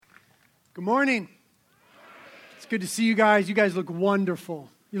Good morning. It's good to see you guys. You guys look wonderful.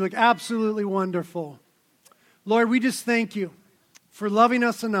 You look absolutely wonderful. Lord, we just thank you for loving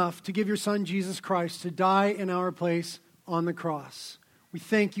us enough to give your Son, Jesus Christ, to die in our place on the cross. We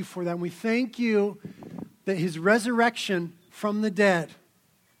thank you for that. And we thank you that his resurrection from the dead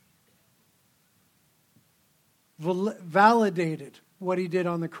validated what he did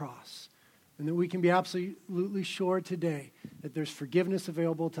on the cross. And that we can be absolutely sure today that there's forgiveness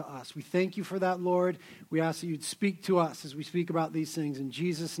available to us. We thank you for that, Lord. We ask that you'd speak to us as we speak about these things. In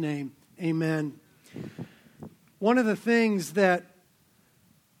Jesus' name, amen. One of the things that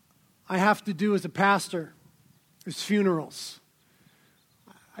I have to do as a pastor is funerals.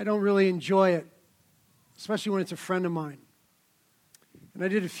 I don't really enjoy it, especially when it's a friend of mine. And I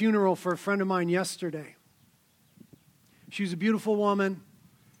did a funeral for a friend of mine yesterday. She was a beautiful woman.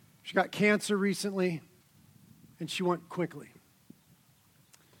 She got cancer recently, and she went quickly.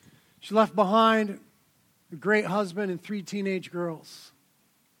 She left behind a great husband and 3 teenage girls.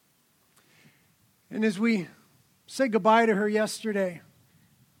 And as we said goodbye to her yesterday,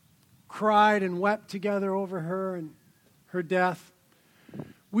 cried and wept together over her and her death,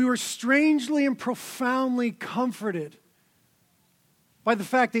 we were strangely and profoundly comforted by the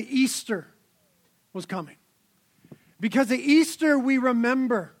fact that Easter was coming. Because at Easter we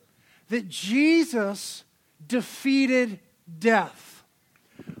remember that Jesus defeated death.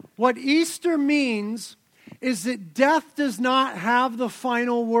 What Easter means is that death does not have the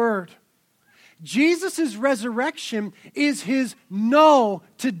final word. Jesus' resurrection is his no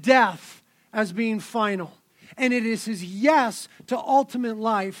to death as being final. And it is his yes to ultimate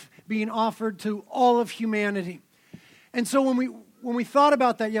life being offered to all of humanity. And so when we thought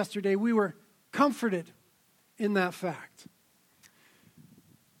about that yesterday, we were comforted in that fact.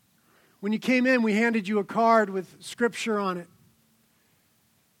 When you came in, we handed you a card with scripture on it.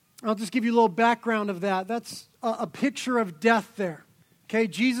 I'll just give you a little background of that. That's a picture of death there. Okay,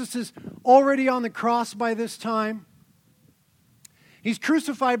 Jesus is already on the cross by this time. He's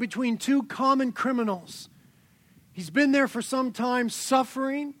crucified between 2 common criminals. He's been there for some time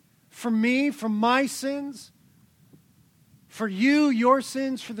suffering for me, for my sins, for you, your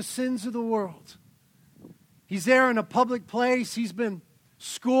sins, for the sins of the world. He's there in a public place. He's been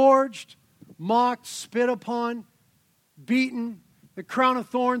scourged, mocked, spit upon, beaten, the crown of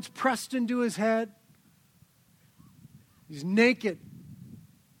thorns pressed into his head. He's naked,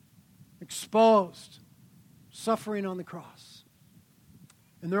 exposed, suffering on the cross.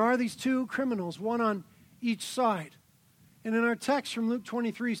 And there are these 2 criminals, one on each side. And in our text from Luke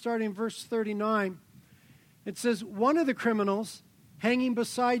 23, starting in verse 39, it says, one of the criminals hanging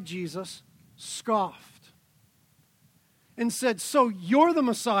beside Jesus scoffed and said, "So you're the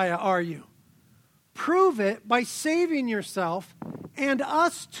Messiah, are you? Prove it by saving yourself and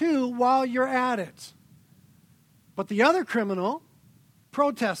us too while you're at it." But the other criminal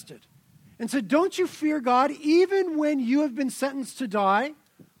protested and said, "Don't you fear God even when you have been sentenced to die?"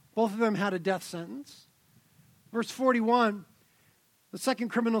 Both of them had a death sentence. Verse 41, the second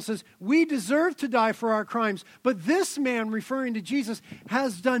criminal says, "We deserve to die for our crimes, but this man," referring to Jesus,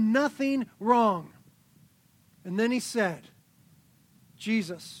 "has done nothing wrong." And then he said,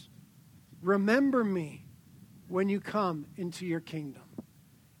 "Jesus, remember me when you come into your kingdom."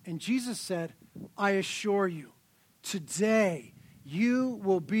 And Jesus said, "I assure you, today you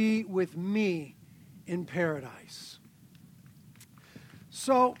will be with me in paradise."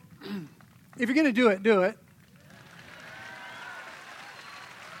 So, if you're going to do it, do it.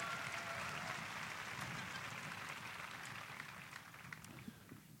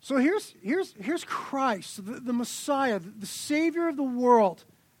 So here's Christ, the Messiah, the Savior of the world,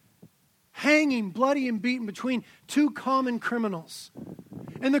 hanging bloody and beaten between 2 common criminals.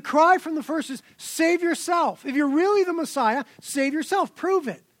 And the cry from the first is, save yourself. If you're really the Messiah, save yourself. Prove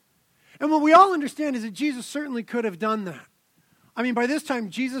it. And what we all understand is that Jesus certainly could have done that. I mean, by this time,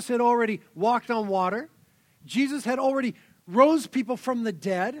 Jesus had already walked on water. Jesus had already rose people from the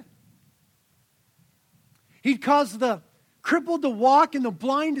dead. He'd caused the crippled to walk and the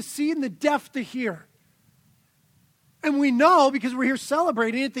blind to see and the deaf to hear. And we know, because we're here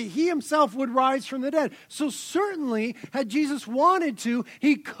celebrating it, that he himself would rise from the dead. So certainly, had Jesus wanted to,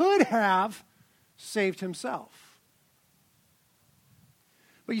 he could have saved himself.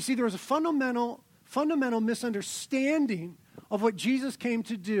 But you see, there was a fundamental misunderstanding of what Jesus came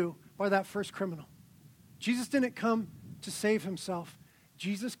to do by that first criminal. Jesus didn't come to save himself.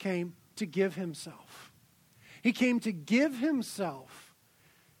 Jesus came to give himself. He came to give himself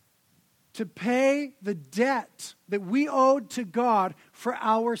to pay the debt that we owed to God for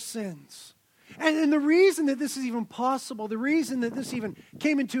our sins. And the reason that this is even possible, the reason that this even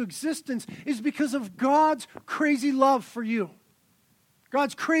came into existence is because of God's crazy love for you.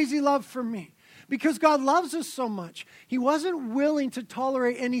 God's crazy love for me. Because God loves us so much, He wasn't willing to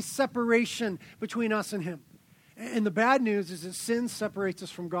tolerate any separation between us and Him. And the bad news is that sin separates us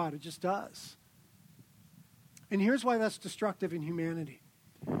from God. It just does. And here's why that's destructive in humanity.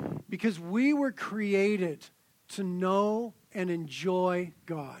 Because we were created to know and enjoy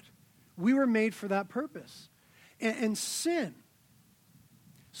God. We were made for that purpose. And sin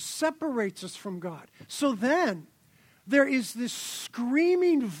separates us from God. So then, there is this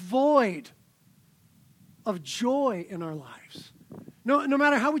screaming void of joy in our lives. No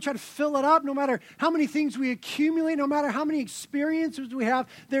matter how we try to fill it up, no matter how many things we accumulate, no matter how many experiences we have,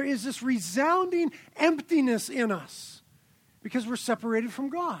 there is this resounding emptiness in us because we're separated from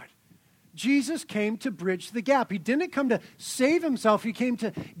God. Jesus came to bridge the gap. He didn't come to save Himself. He came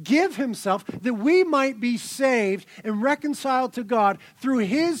to give Himself that we might be saved and reconciled to God through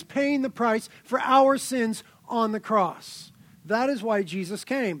His paying the price for our sins on the cross. That is why Jesus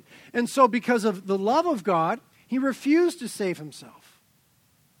came. And so because of the love of God, He refused to save Himself.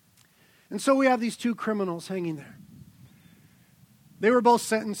 And so we have these two criminals hanging there. They were both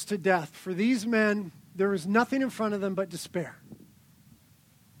sentenced to death. For these men, there was nothing in front of them but despair.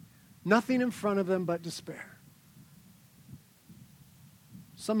 Nothing in front of them but despair.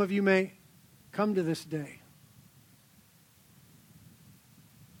 Some of you may come to this day.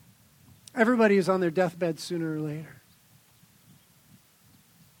 Everybody is on their deathbed sooner or later.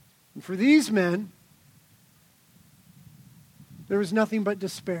 And for these men, there was nothing but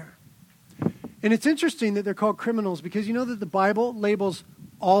despair. And it's interesting that they're called criminals because you know that the Bible labels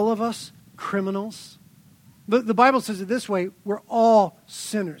all of us criminals. The Bible says it this way, we're all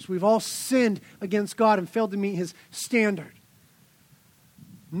sinners. We've all sinned against God and failed to meet His standard.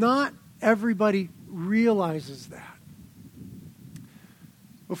 Not everybody realizes that.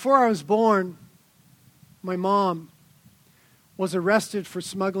 Before I was born, my mom was arrested for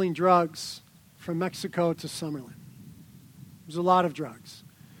smuggling drugs from Mexico to Summerlin. It was a lot of drugs.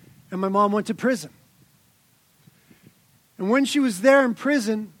 And my mom went to prison. And when she was there in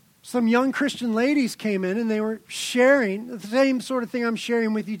prison, some young Christian ladies came in and they were sharing the same sort of thing I'm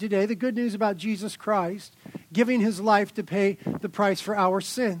sharing with you today, the good news about Jesus Christ, giving His life to pay the price for our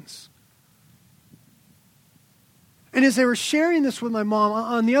sins. And as they were sharing this with my mom,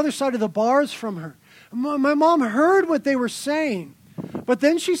 on the other side of the bars from her, my mom heard what they were saying. But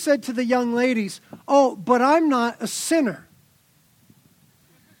then she said to the young ladies, "Oh, but I'm not a sinner."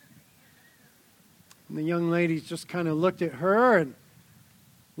 And the young ladies just kind of looked at her and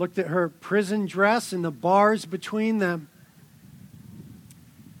looked at her prison dress and the bars between them.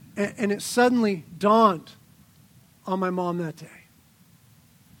 And it suddenly dawned on my mom that day.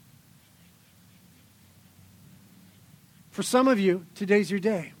 For some of you, today's your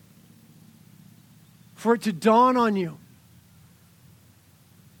day. For it to dawn on you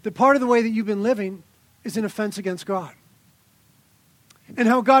that part of the way that you've been living is an offense against God. And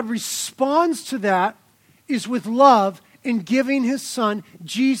how God responds to that is with love in giving His Son,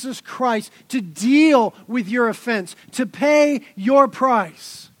 Jesus Christ, to deal with your offense, to pay your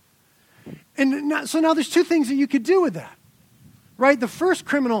price. And so now there's two things that you could do with that. Right? The first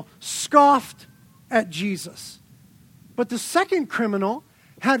criminal scoffed at Jesus. But the second criminal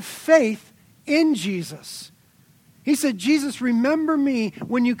had faith in Jesus. He said, "Jesus, remember me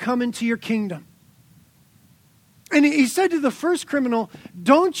when you come into your kingdom." And he said to the first criminal,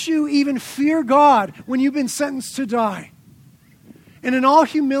 "Don't you even fear God when you've been sentenced to die?" And in all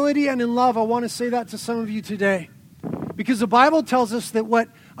humility and in love, I want to say that to some of you today. Because the Bible tells us that what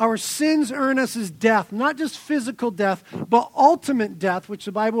our sins earn us is death. Not just physical death, but ultimate death, which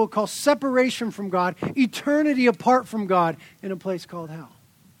the Bible will call separation from God, eternity apart from God in a place called hell.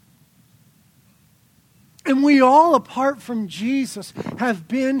 And we all, apart from Jesus, have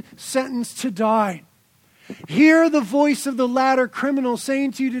been sentenced to die. Hear the voice of the latter criminal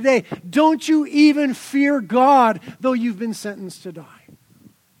saying to you today, don't you even fear God, though you've been sentenced to die.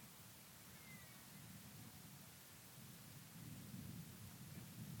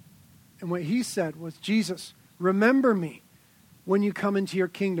 And what he said was, Jesus, remember me when you come into your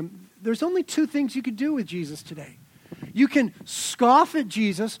kingdom. There's only two things you could do with Jesus today. You can scoff at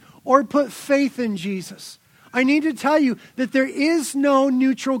Jesus or put faith in Jesus. I need to tell you that there is no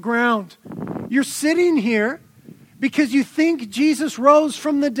neutral ground. You're sitting here because you think Jesus rose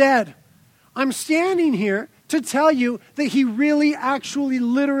from the dead. I'm standing here to tell you that he really, actually,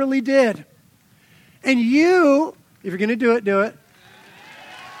 literally did. And you, if you're going to do it, do it.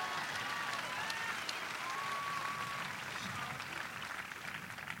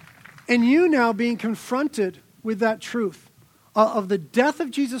 And you now being confronted with that truth of the death of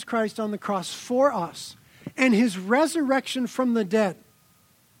Jesus Christ on the cross for us and his resurrection from the dead,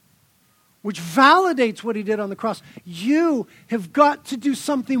 which validates what he did on the cross, you have got to do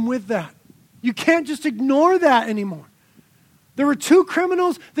something with that. You can't just ignore that anymore. There are two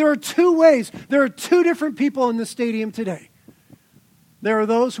criminals. There are two ways. There are two different people in the stadium today. There are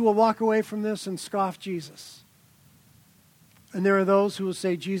those who will walk away from this and scoff Jesus. And there are those who will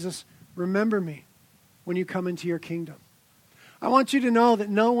say, Jesus, remember me when you come into your kingdom. I want you to know that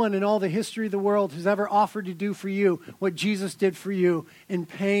no one in all the history of the world has ever offered to do for you what Jesus did for you in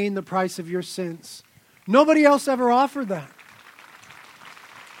paying the price of your sins. Nobody else ever offered that.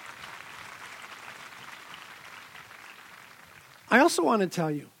 I also want to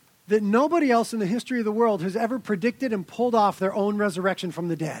tell you that nobody else in the history of the world has ever predicted and pulled off their own resurrection from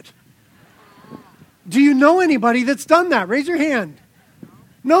the dead. Do you know anybody that's done that? Raise your hand.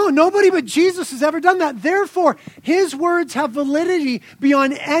 No, nobody but Jesus has ever done that. Therefore, his words have validity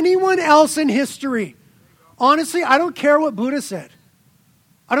beyond anyone else in history. Honestly, I don't care what Buddha said.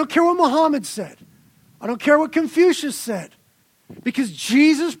 I don't care what Muhammad said. I don't care what Confucius said. Because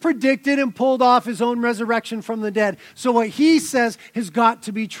Jesus predicted and pulled off his own resurrection from the dead. So what he says has got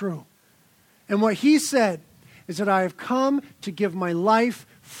to be true. And what he said is that I have come to give my life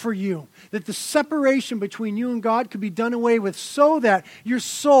for you. That the separation between you and God could be done away with so that your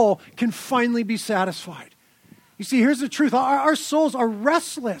soul can finally be satisfied. You see, here's the truth. Our souls are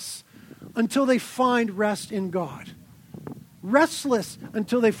restless until they find rest in God. Restless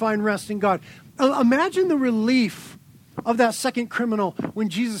until they find rest in God. Imagine the relief of that second criminal when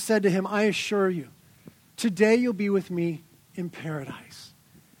Jesus said to him, I assure you, today you'll be with me in paradise.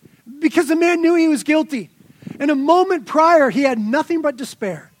 Because the man knew he was guilty. And a moment prior, he had nothing but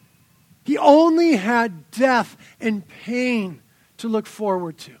despair. He only had death and pain to look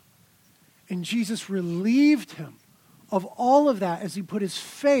forward to. And Jesus relieved him of all of that as he put his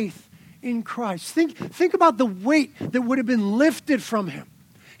faith in Christ. Think about the weight that would have been lifted from him.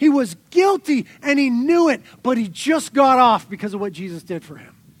 He was guilty and he knew it, but he just got off because of what Jesus did for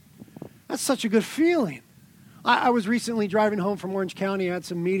him. That's such a good feeling. I was recently driving home from Orange County. I had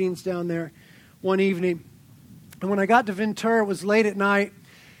some meetings down there one evening. And when I got to Ventura, it was late at night,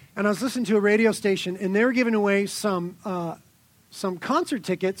 and I was listening to a radio station, and they were giving away some concert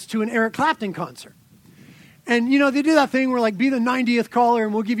tickets to an Eric Clapton concert. And, you know, they do that thing where, like, be the 90th caller,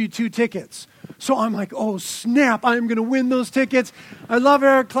 and we'll give you 2 tickets. So I'm like, oh, snap, I'm going to win those tickets. I love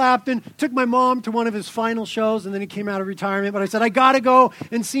Eric Clapton. Took my mom to one of his final shows, and then he came out of retirement. But I said, I got to go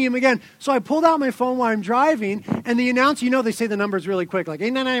and see him again. So I pulled out my phone while I'm driving, and the announcer, you know, they say the numbers really quick, like,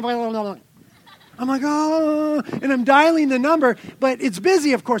 899, blah, blah, blah, blah. I'm like, oh, and I'm dialing the number, but it's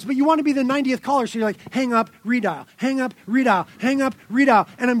busy, of course, but you want to be the 90th caller, so you're like, hang up, redial, hang up, redial, hang up, redial.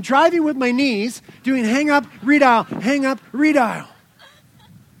 And I'm driving with my knees, doing hang up, redial.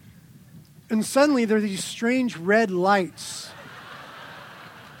 And suddenly there are these strange red lights.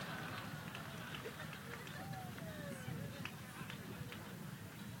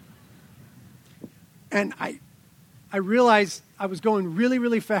 And I realized I was going really,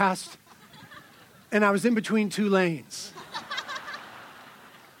 really fast. And I was in between 2 lanes.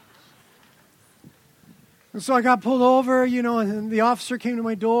 And so I got pulled over, you know, and the officer came to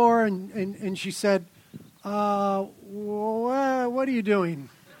my door and she said, what are you doing?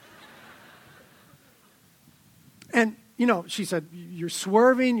 And, you know, she said, you're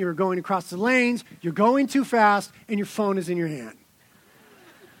swerving, you're going across the lanes, you're going too fast, and your phone is in your hand.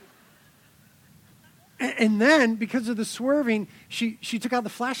 And then, because of the swerving, she took out the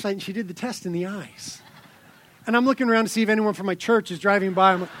flashlight and she did the test in the eyes. And I'm looking around to see if anyone from my church is driving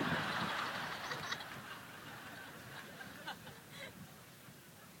by. I'm like,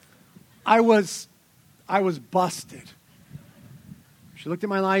 I was busted. She looked at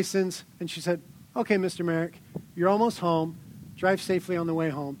my license and she said, okay, Mr. Merrick, you're almost home. Drive safely on the way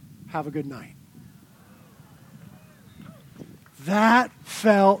home. Have a good night. That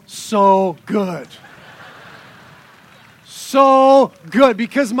felt so good. So good,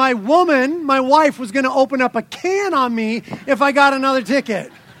 because my wife, was going to open up a can on me if I got another ticket.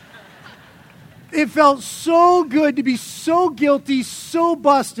 It felt so good to be so guilty, so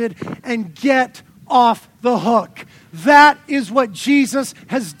busted, and get off the hook. That is what Jesus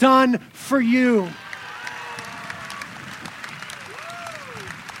has done for you.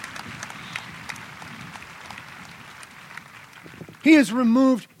 He has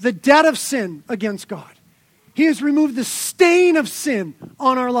removed the debt of sin against God. He has removed the stain of sin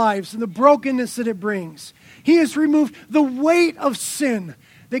on our lives and the brokenness that it brings. He has removed the weight of sin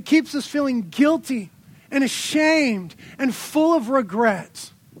that keeps us feeling guilty and ashamed and full of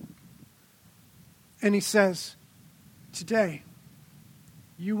regret. And he says, today,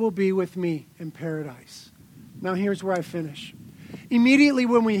 you will be with me in paradise. Now here's where I finish. Immediately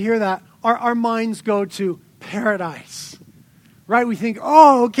when we hear that, our minds go to paradise. Right? We think,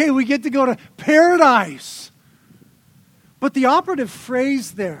 oh, okay, we get to go to paradise. But the operative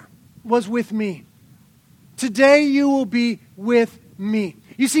phrase there was with me. Today you will be with me.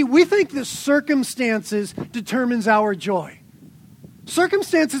 You see, we think that circumstances determines our joy.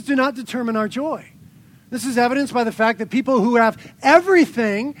 Circumstances do not determine our joy. This is evidenced by the fact that people who have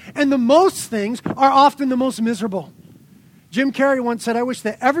everything and the most things are often the most miserable. Jim Carrey once said, I wish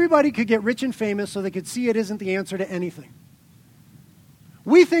that everybody could get rich and famous so they could see it isn't the answer to anything.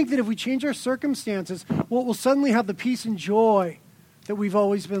 We think that if we change our circumstances, we'll suddenly have the peace and joy that we've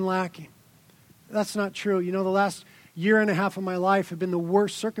always been lacking. That's not true. You know, the last year and a half of my life have been the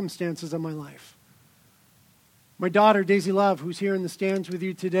worst circumstances of my life. My daughter, Daisy Love, who's here in the stands with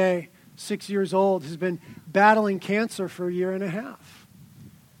you today, 6 years old, has been battling cancer for a year and a half.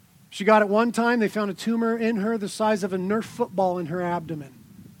 She got it one time. They found a tumor in her the size of a Nerf football in her abdomen.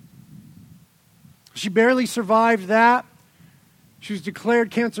 She barely survived that. She was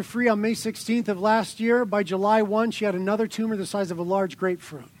declared cancer-free on May 16th of last year. By July 1, she had another tumor the size of a large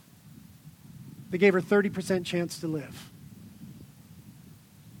grapefruit. They gave her 30% chance to live.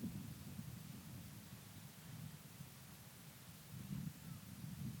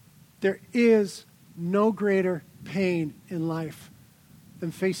 There is no greater pain in life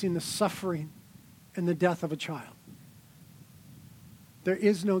than facing the suffering and the death of a child. There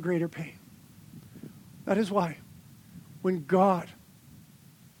is no greater pain. That is why when God,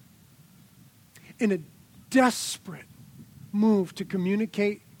 in a desperate move to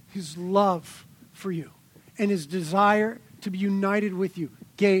communicate his love for you and his desire to be united with you,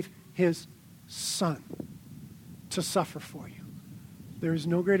 gave his son to suffer for you. There is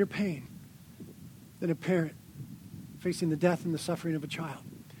no greater pain than a parent facing the death and the suffering of a child.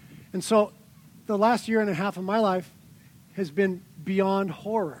 And so the last year and a half of my life has been beyond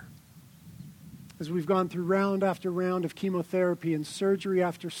horror, as we've gone through round after round of chemotherapy and surgery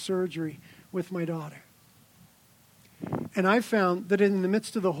after surgery with my daughter. And I found that in the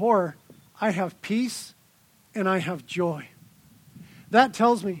midst of the horror, I have peace and I have joy. That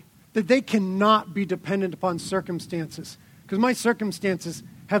tells me that they cannot be dependent upon circumstances, because my circumstances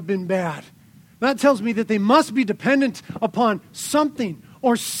have been bad. That tells me that they must be dependent upon something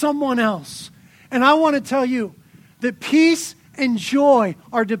or someone else. And I want to tell you that peace and joy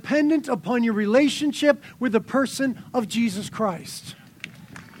are dependent upon your relationship with the person of Jesus Christ.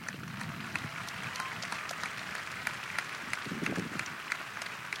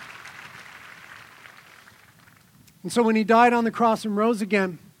 And so when he died on the cross and rose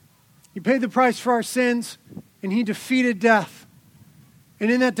again, he paid the price for our sins and he defeated death. And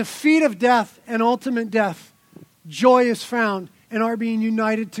in that defeat of death and ultimate death, joy is found in our being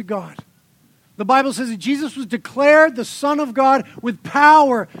united to God. The Bible says that Jesus was declared the Son of God with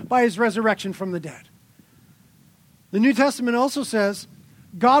power by his resurrection from the dead. The New Testament also says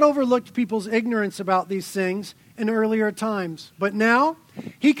God overlooked people's ignorance about these things in earlier times. But now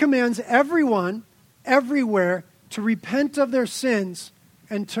he commands everyone, everywhere, to repent of their sins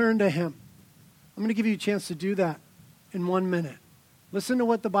and turn to him. I'm going to give you a chance to do that in 1 minute. Listen to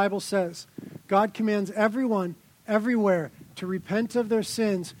what the Bible says. God commands everyone, everywhere, to repent of their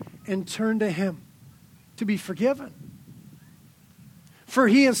sins and turn to him, to be forgiven. For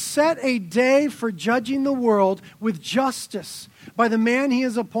he has set a day for judging the world with justice by the man he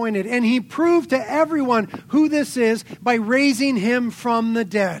has appointed, and he proved to everyone who this is by raising him from the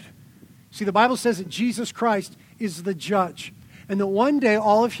dead. See, the Bible says that Jesus Christ is the judge, and that one day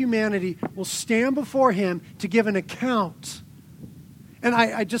all of humanity will stand before him to give an account. And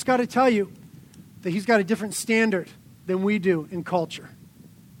I just got to tell you that he's got a different standard than we do in culture.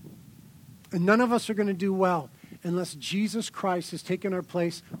 And none of us are going to do well unless Jesus Christ has taken our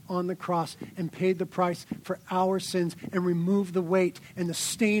place on the cross and paid the price for our sins and removed the weight and the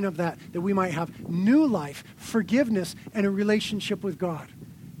stain of that we might have new life, forgiveness, and a relationship with God.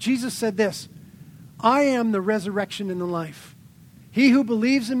 Jesus said this, I am the resurrection and the life. He who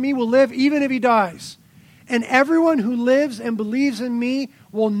believes in me will live even if he dies. And everyone who lives and believes in me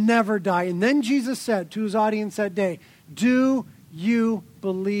will never die. And then Jesus said to his audience that day, do you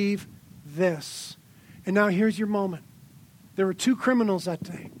believe this? And now here's your moment. There were 2 criminals that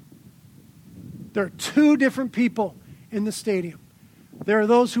day. There are 2 different people in the stadium. There are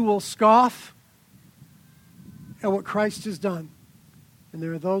those who will scoff at what Christ has done. And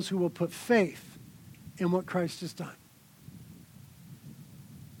there are those who will put faith in what Christ has done.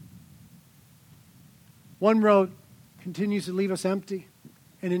 One road continues to leave us empty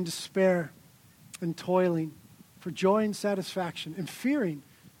and in despair. and toiling for joy and satisfaction and fearing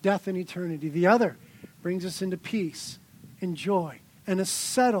death and eternity. The other brings us into peace and joy and a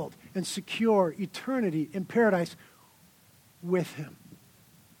settled and secure eternity in paradise with him.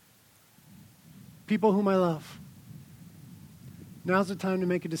 People whom I love, now's the time to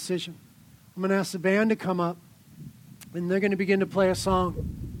make a decision. I'm going to ask the band to come up, and they're going to begin to play a song.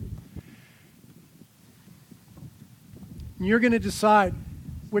 And you're going to decide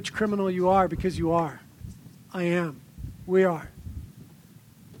which criminal you are, because you are. I am. We are.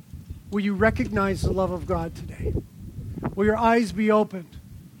 Will you recognize the love of God today? Will your eyes be opened?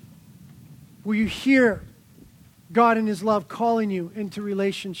 Will you hear God in his love calling you into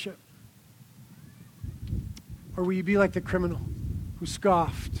relationship? Or will you be like the criminal who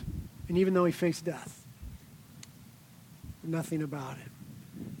scoffed, and even though he faced death, nothing about it?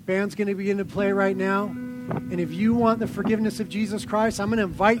 Band's going to begin to play right now. And if you want the forgiveness of Jesus Christ, I'm going to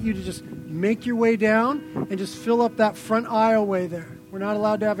invite you to just make your way down and just fill up that front aisleway there. We're not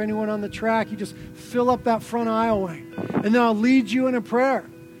allowed to have anyone on the track. You just fill up that front aisleway. And then I'll lead you in a prayer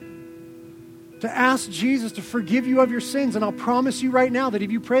to ask Jesus to forgive you of your sins. And I'll promise you right now that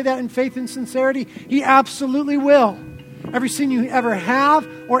if you pray that in faith and sincerity, he absolutely will. Every sin you ever have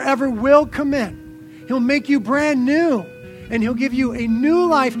or ever will commit, he'll make you brand new. And he'll give you a new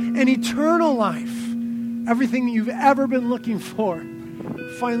life, an eternal life. Everything that you've ever been looking for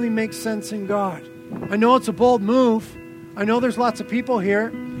finally makes sense in God. I know it's a bold move. I know there's lots of people here.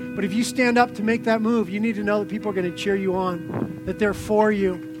 But if you stand up to make that move, you need to know that people are going to cheer you on, that they're for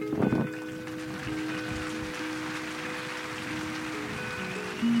you.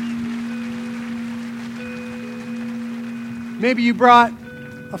 Maybe you brought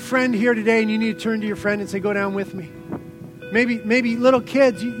a friend here today and you need to turn to your friend and say, go down with me. Maybe little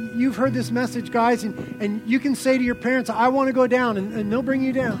kids, you've heard this message, guys, and you can say to your parents, I want to go down, and they'll bring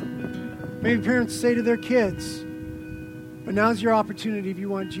you down. Maybe parents say to their kids, but now's your opportunity if you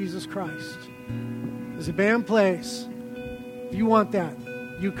want Jesus Christ. As the band plays, if you want that,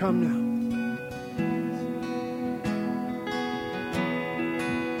 you come now.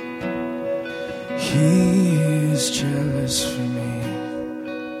 He is jealous for me,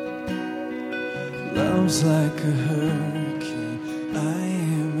 love's like a hurricane.